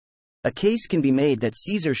A case can be made that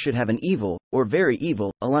Caesar should have an evil, or very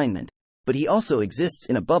evil, alignment, but he also exists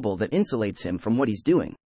in a bubble that insulates him from what he's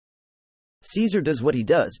doing. Caesar does what he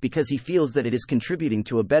does because he feels that it is contributing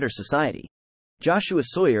to a better society. Joshua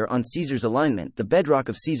Sawyer on Caesar's alignment. The bedrock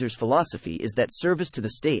of Caesar's philosophy is that service to the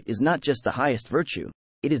state is not just the highest virtue,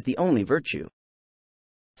 it is the only virtue.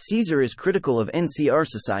 Caesar is critical of NCR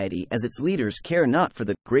society as its leaders care not for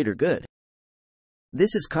the greater good.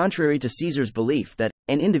 This is contrary to Caesar's belief that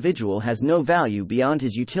an individual has no value beyond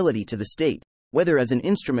his utility to the state, whether as an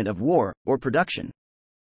instrument of war or production.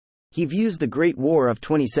 He views the Great War of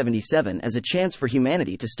 2077 as a chance for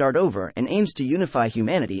humanity to start over and aims to unify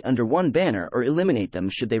humanity under one banner or eliminate them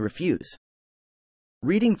should they refuse.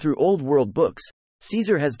 Reading through Old World books,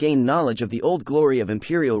 Caesar has gained knowledge of the old glory of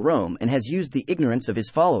imperial Rome and has used the ignorance of his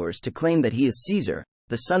followers to claim that he is Caesar,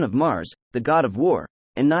 the son of Mars, the god of war,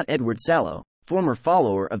 and not Edward Sallow, former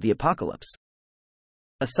follower of the apocalypse.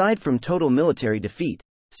 Aside from total military defeat,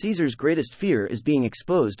 Caesar's greatest fear is being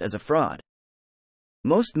exposed as a fraud.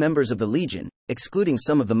 Most members of the Legion, excluding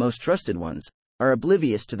some of the most trusted ones, are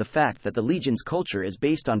oblivious to the fact that the Legion's culture is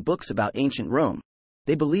based on books about ancient Rome.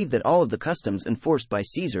 They believe that all of the customs enforced by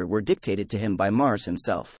Caesar were dictated to him by Mars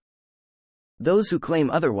himself. Those who claim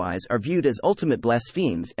otherwise are viewed as ultimate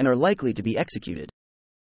blasphemes and are likely to be executed.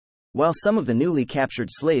 While some of the newly captured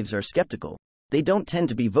slaves are skeptical, they don't tend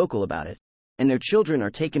to be vocal about it, and their children are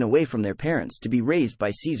taken away from their parents to be raised by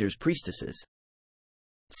Caesar's priestesses.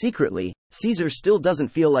 Secretly, Caesar still doesn't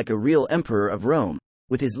feel like a real emperor of Rome.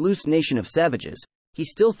 With his loose nation of savages, he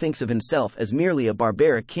still thinks of himself as merely a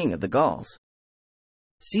barbaric king of the Gauls.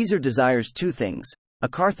 Caesar desires two things, a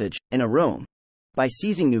Carthage and a Rome. By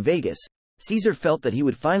seizing New Vegas, Caesar felt that he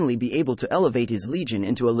would finally be able to elevate his legion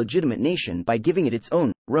into a legitimate nation by giving it its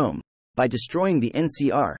own, Rome, by destroying the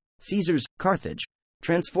NCR, Caesar's Carthage,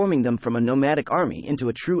 transforming them from a nomadic army into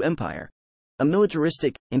a true empire. A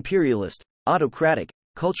militaristic, imperialist, autocratic,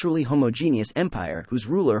 culturally homogeneous empire whose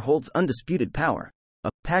ruler holds undisputed power,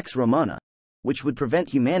 a Pax Romana, which would prevent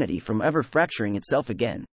humanity from ever fracturing itself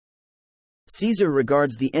again. Caesar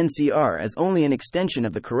regards the NCR as only an extension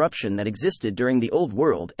of the corruption that existed during the Old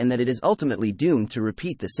World and that it is ultimately doomed to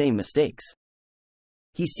repeat the same mistakes.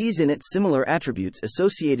 He sees in it similar attributes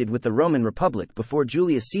associated with the Roman Republic before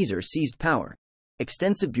Julius Caesar seized power: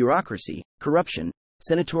 extensive bureaucracy, corruption,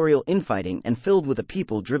 senatorial infighting, and filled with a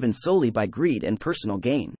people driven solely by greed and personal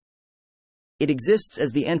gain. It exists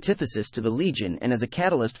as the antithesis to the Legion and as a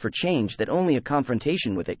catalyst for change that only a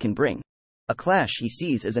confrontation with it can bring. A clash he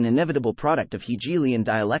sees as an inevitable product of Hegelian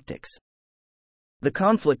dialectics. The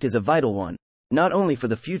conflict is a vital one, not only for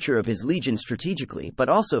the future of his legion strategically but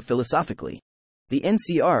also philosophically. The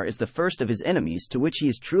NCR is the first of his enemies to which he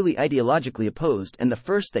is truly ideologically opposed and the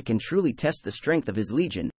first that can truly test the strength of his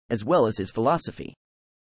legion, as well as his philosophy.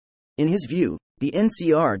 In his view, the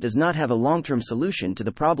NCR does not have a long-term solution to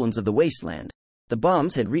the problems of the wasteland. The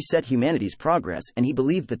bombs had reset humanity's progress and he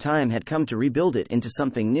believed the time had come to rebuild it into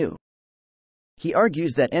something new. He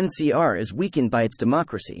argues that NCR is weakened by its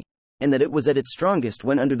democracy, and that it was at its strongest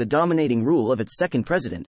when under the dominating rule of its second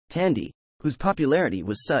president, Tandy, whose popularity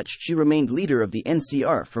was such she remained leader of the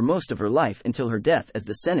NCR for most of her life until her death, as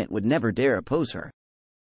the Senate would never dare oppose her.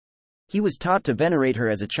 He was taught to venerate her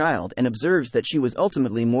as a child and observes that she was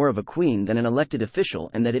ultimately more of a queen than an elected official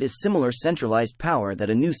and that it is similar centralized power that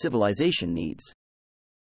a new civilization needs.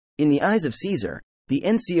 In the eyes of Caesar, the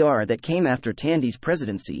NCR that came after Tandy's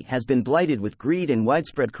presidency has been blighted with greed and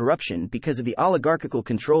widespread corruption because of the oligarchical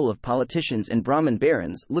control of politicians and Brahmin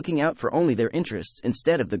barons looking out for only their interests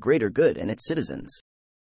instead of the greater good and its citizens.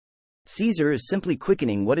 Caesar is simply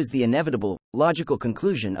quickening what is the inevitable, logical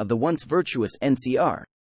conclusion of the once virtuous NCR.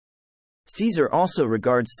 Caesar also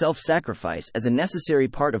regards self-sacrifice as a necessary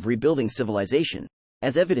part of rebuilding civilization,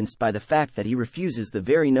 as evidenced by the fact that he refuses the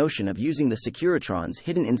very notion of using the Securitrons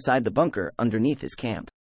hidden inside the bunker underneath his camp.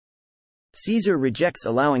 Caesar rejects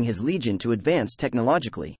allowing his legion to advance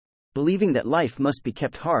technologically, believing that life must be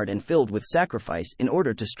kept hard and filled with sacrifice in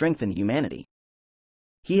order to strengthen humanity.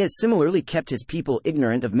 He has similarly kept his people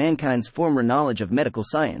ignorant of mankind's former knowledge of medical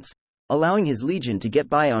science, allowing his legion to get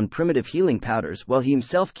by on primitive healing powders while he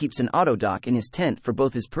himself keeps an autodoc in his tent for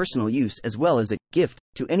both his personal use as well as a gift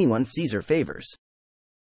to anyone Caesar favors.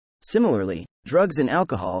 Similarly, drugs and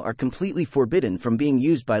alcohol are completely forbidden from being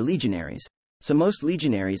used by legionaries, so most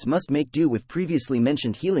legionaries must make do with previously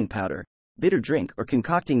mentioned healing powder, bitter drink, or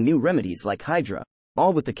concocting new remedies like Hydra,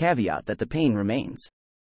 all with the caveat that the pain remains.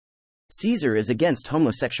 Caesar is against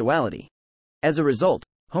homosexuality. As a result,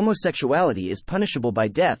 homosexuality is punishable by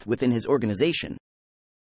death within his organization.